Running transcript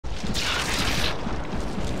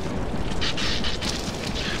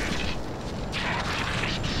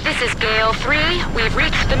This is Gale 3. We've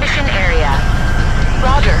reached the mission area.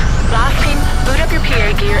 Roger. Blast team, boot up your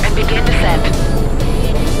PA gear and begin descent.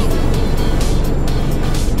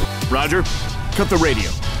 Roger. Cut the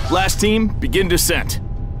radio. Blast team, begin descent.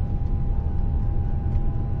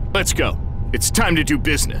 Let's go. It's time to do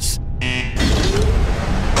business. And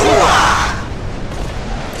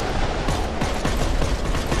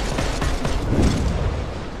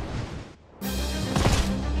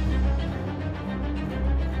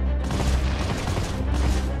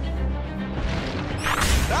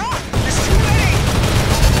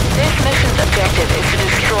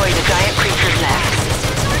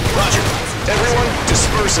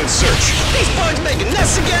search. These bugs making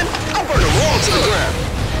nests again? I'll burn them all to the ground.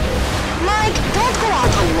 Mike, don't go out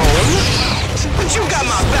alone. But you got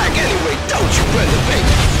my back anyway, don't you, Brenda,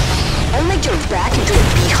 baby? I'll make your back into a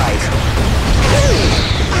beehive. Ooh,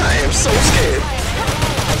 I am so scared.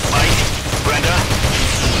 Mike, Brenda?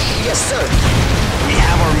 Yes, sir. We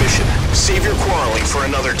have our mission. Save your quarreling for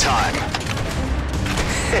another time.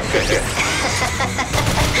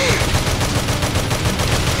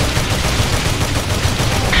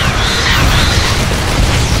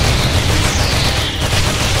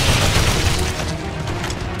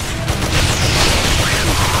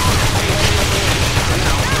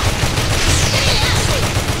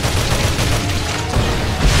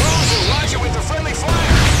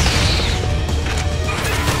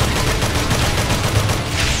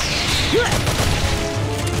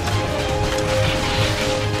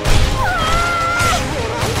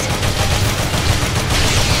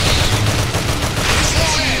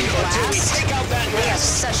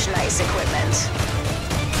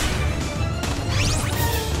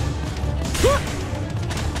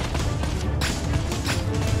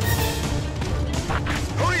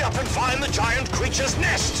 Hurry up and find the giant creature's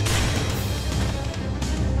nest!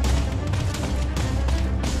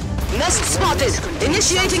 Nest spotted!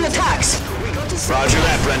 Initiating attacks! Roger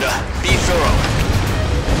that, Brenda. Be thorough.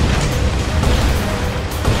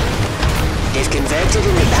 They've converted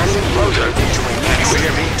an abandoned rotor into a nest.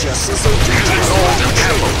 Hear me? Just as they did This is Old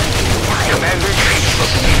Temple, Commander-in-Chief of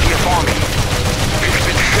the 80th Army. It's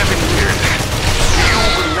been 7 years. Do you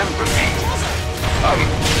remember me?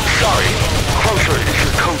 Sorry. Closer is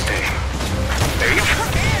your code name. Maeve?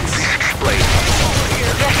 Please explain.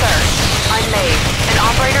 Yes, sir. I'm Maeve, an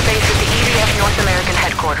operator based at the EDF North American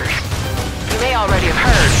headquarters. You may already have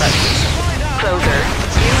heard, but... Closer,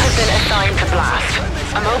 you have been assigned to Blast,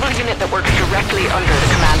 a mobile unit that works directly under the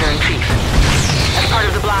Commander-in-Chief. As part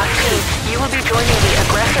of the Blast team, you will be joining the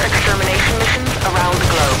aggressor extermination missions around the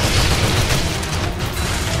globe.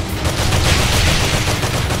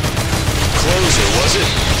 Closer, was it?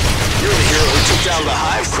 You're the hero who took down the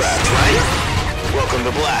Hive craft, right? Welcome to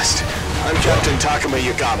Blast. I'm Captain Takuma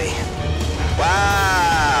Yagami.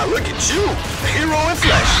 Wow, look at you. A hero in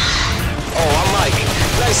flesh. Oh, I'm Mike.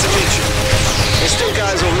 Nice to meet you. And Stink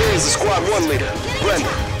Eyes over here is the Squad 1 leader, Brenda.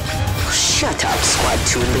 Shut up, Squad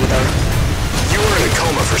 2 leader. You were in a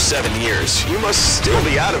coma for 7 years. You must still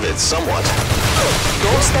be out of it somewhat.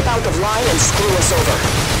 Don't step out of line and screw us over.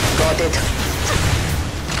 Got it?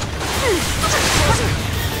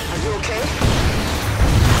 Are you okay?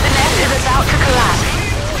 The nest is about to collapse.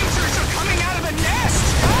 Creatures are coming out of the nest!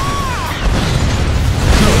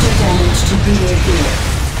 Major damage to PA gear.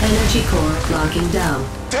 Energy core locking down.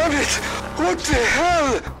 Damn it! What the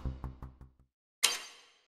hell?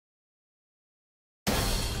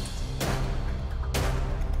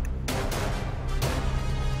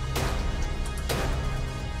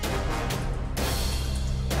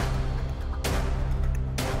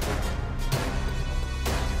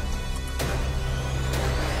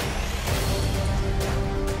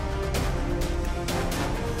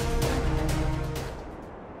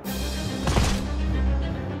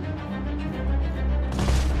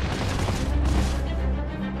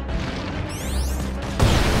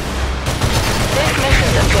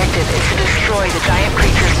 Is to destroy the giant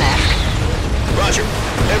creature's nest. Roger.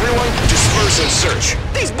 Everyone, disperse and search.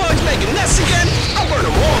 These bugs making nests again? I'll burn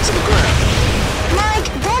them all to the ground. Mike,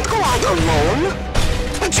 don't go out alone.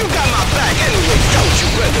 But you got my back anyway, don't you,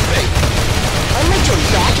 Brenda, baby? I'll make your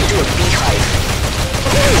back into a beehive.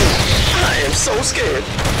 Ooh, I am so scared.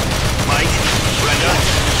 Mike, Brenda?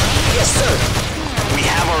 Yes, sir. We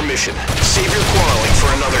have our mission. Save your quarreling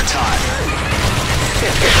for another time.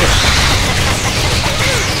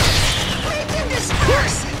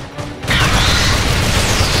 Disperse!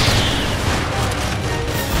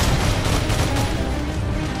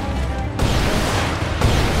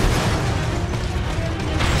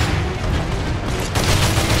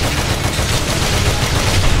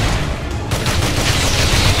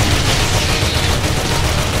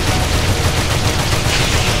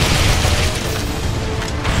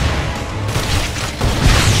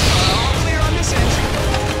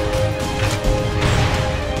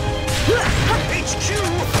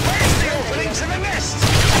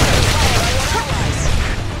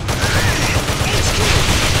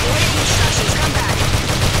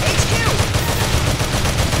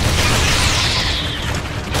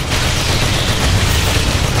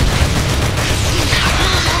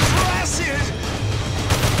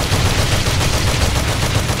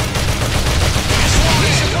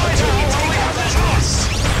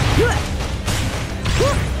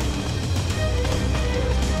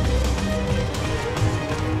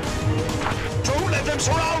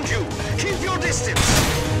 distance.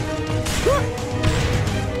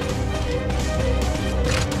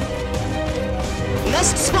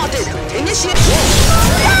 Nest spotted. Initiate.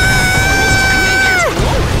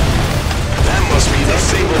 That must be the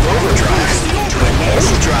fabled overdrive.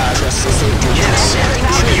 Overdrive? Yes.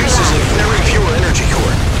 It uses a very pure energy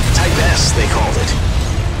core. Type S, they called it.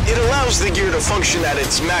 It allows the gear to function at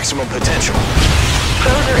its maximum potential.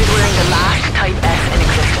 Closer is wearing the last Type S in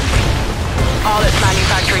existence. All its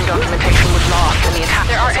manufacturing documentation was lost in the attack.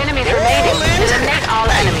 There are enemies remaining. Eliminate all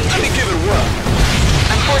enemies. Let me give it a whirl.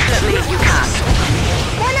 Unfortunately, you can't.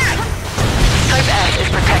 Why not? Type S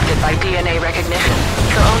is protected by DNA recognition,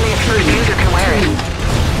 so only a true user can wear it.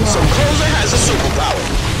 So Closer has a superpower.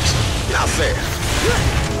 Not fair.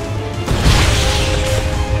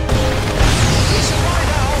 Right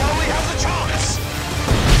now only has a chance.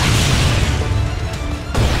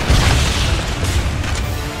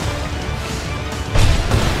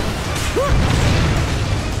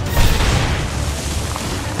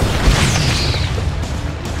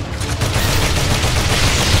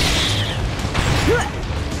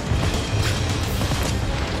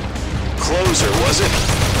 Closer, was it?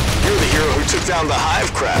 You're the hero who took down the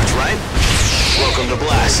Hive craft, right? Welcome to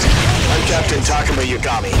Blast. I'm Captain Takuma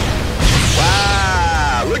Yagami.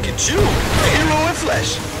 Wow, look at you. A hero in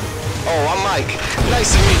flesh. Oh, I'm Mike.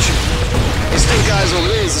 Nice to meet you. This thing guys over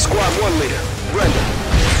there is the Squad 1 leader, Brenda.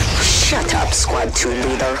 Shut up, Squad 2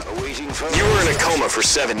 leader. You were in a coma for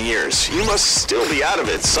 7 years. You must still be out of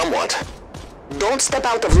it somewhat. Don't step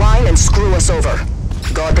out of line and screw us over.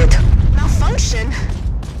 Got it? Malfunction?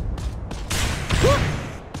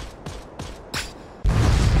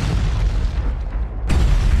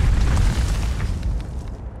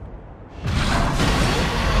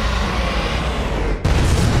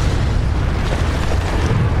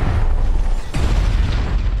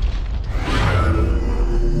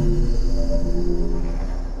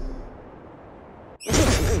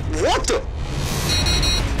 What the?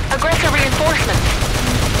 Aggressor reinforcements.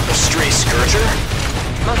 A stray Scourger?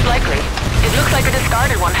 Most likely. It looks like a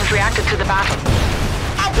discarded one has reacted to the battle.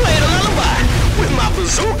 I played a lullaby with my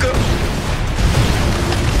bazooka.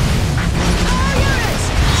 All units,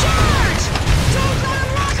 charge! Don't let him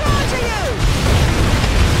lock onto you!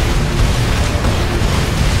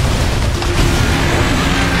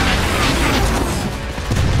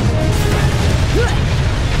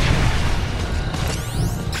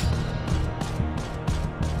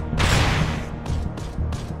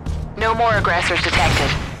 No more aggressors detected.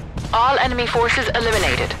 All enemy forces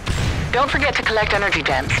eliminated. Don't forget to collect energy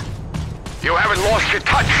gems. You haven't lost your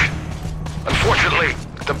touch. Unfortunately,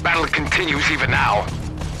 the battle continues even now.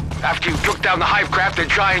 After you took down the Hivecraft, the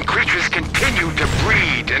giant creatures continue to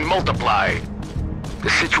breed and multiply. The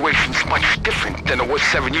situation's much different than it was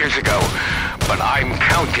 7 years ago, but I'm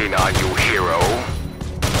counting on you, hero.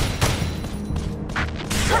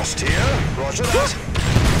 First here, roger that.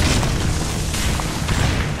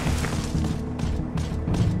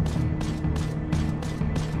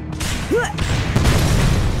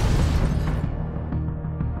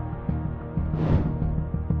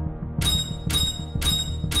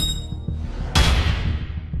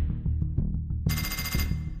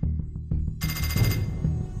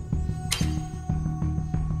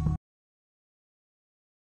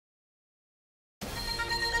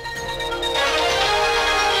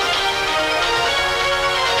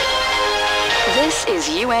 This is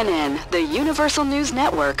UNN, the Universal News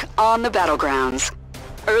Network, on the battlegrounds.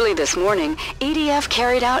 Early this morning, EDF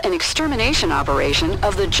carried out an extermination operation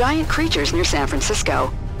of the giant creatures near San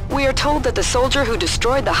Francisco. We are told that the soldier who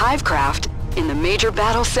destroyed the Hivecraft in the major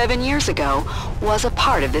battle 7 years ago was a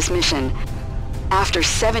part of this mission. After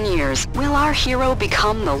 7 years, will our hero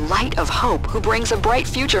become the light of hope who brings a bright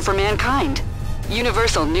future for mankind?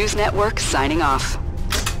 Universal News Network signing off.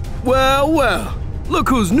 Well, well. Look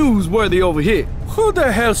who's newsworthy over here. Who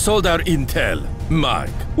the hell sold our intel? Mike,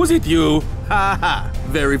 was it you? Ha ha,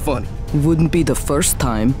 very funny. Wouldn't be the first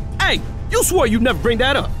time. Hey, you swore you'd never bring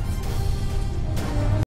that up.